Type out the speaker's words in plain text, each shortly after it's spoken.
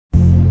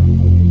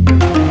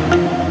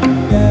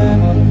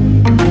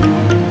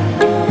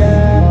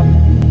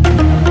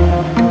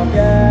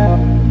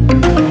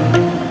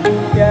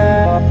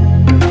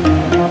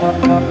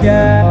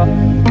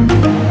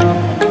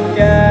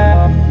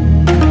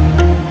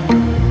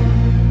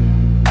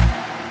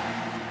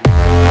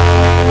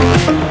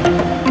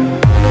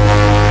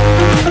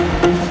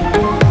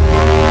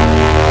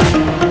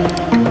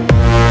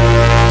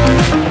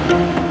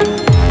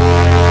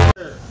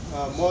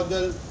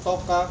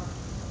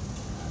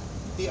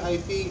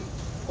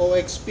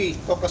TIP-OXP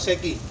Toka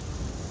Seiki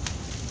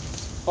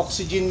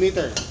oxygen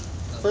meter.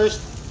 First,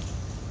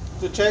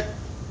 to check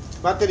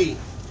battery.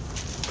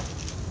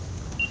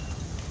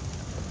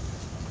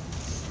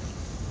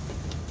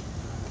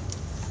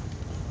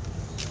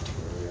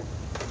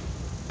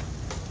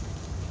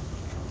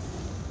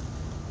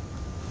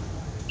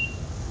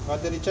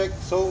 Battery check,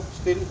 so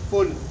still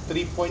full.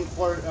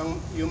 3.4 ang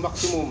yung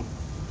maximum.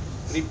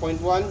 3.1.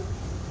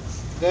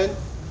 Then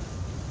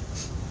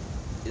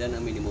ilan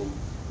ang minimum?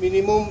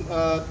 Minimum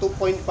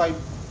 2.5.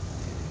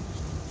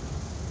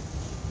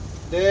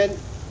 Then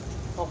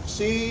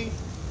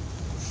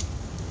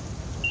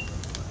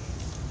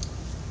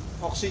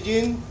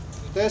oxygen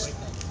test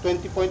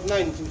 20.9,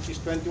 which is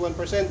 21%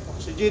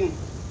 oxygen.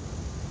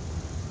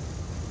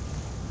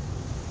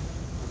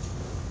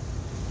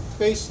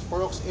 Space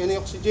for any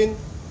oxygen.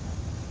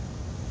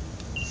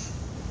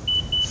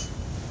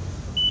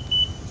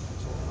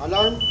 So,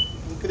 alarm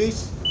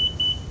increase.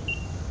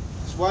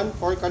 This one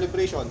for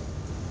calibration.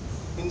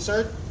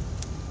 Insert.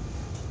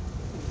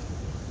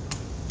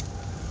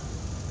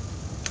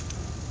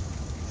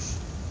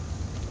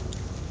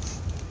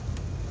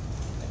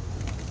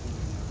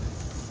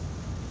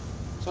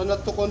 So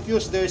not to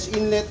confuse, there's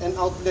inlet and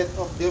outlet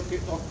of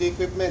the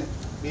equipment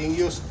being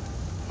used.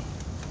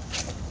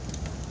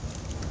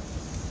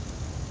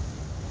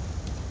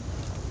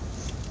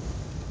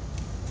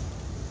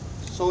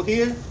 So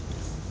here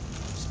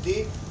is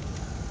the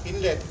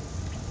inlet.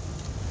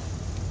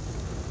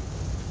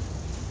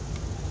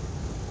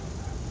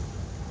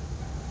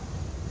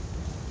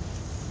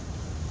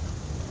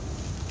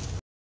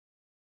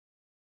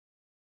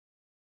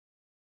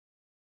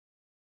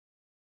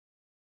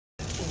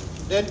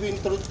 Then we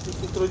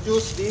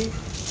introduce the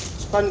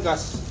span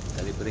gas.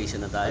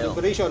 Calibration na tayo.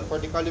 Calibration, for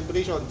the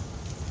calibration.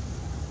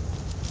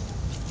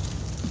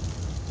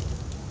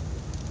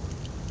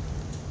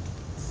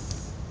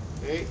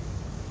 Okay.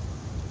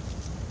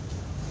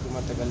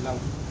 Matagal lang.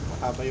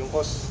 Mahaba yung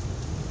course.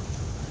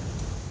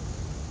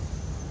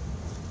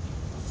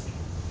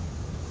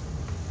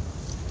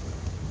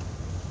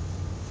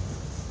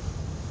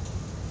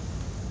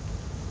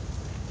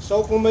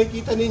 So kung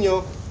makikita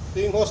ninyo, ito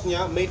yung hose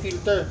niya, may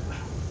filter.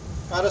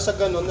 Para sa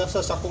ganon, nasa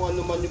kung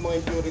ano man yung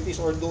mga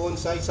impurities or doon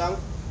sa isang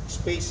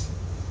space.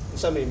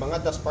 Isa may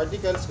mga dust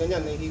particles,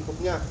 ganyan, nahihikop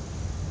niya.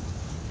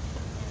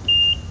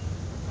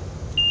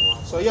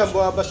 So yan,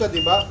 buwaba siya,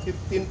 di ba?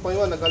 15.1,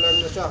 nag-alarm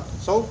na siya.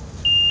 So,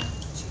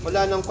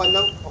 wala nang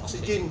panang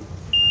oxygen.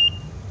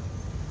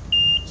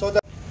 So,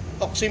 the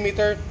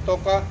oximeter,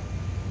 Toka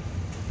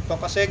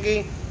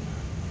Seiki,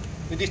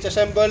 with this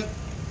assembled.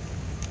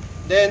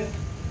 Then,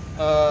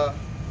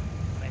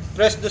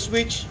 press the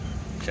switch.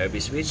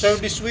 Service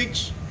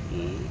switch.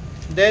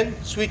 Then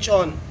switch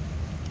on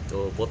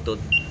To put to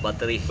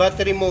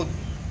battery mode.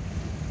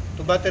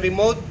 To battery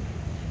mode.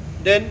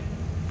 Then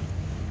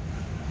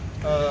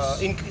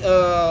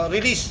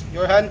release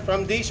your hand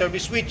from the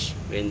service switch.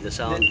 When the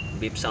sound,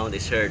 beep sound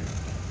is heard.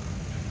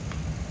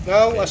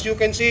 Now, as you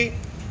can see,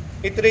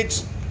 it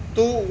reads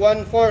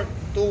 214,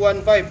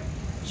 215.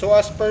 So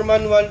as per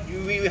manual,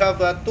 we have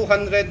a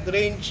 200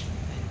 range,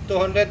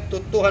 200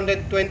 to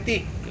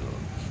 220.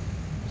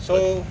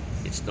 So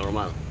it's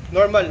normal.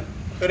 Normal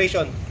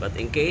operation. But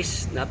in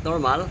case not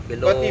normal,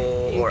 below But if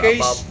in or case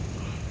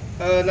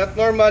above, not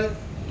normal,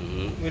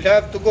 we'll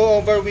have to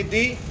go over with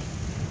the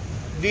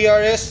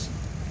VRS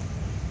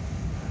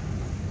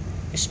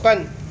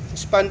span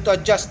to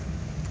adjust.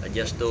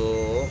 Adjust to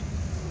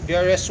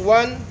VRS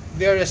 1,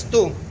 VRS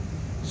 2.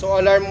 So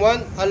alarm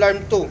 1,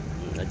 alarm 2.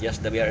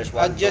 adjust the VRS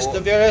 1. Adjust the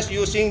VRS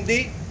using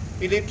the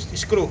Phillips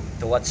screw.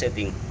 To what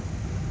setting?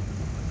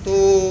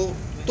 To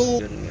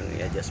Yun,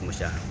 i-adjust mo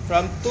siya.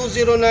 from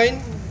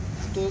 209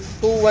 to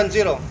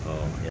 210. Oh.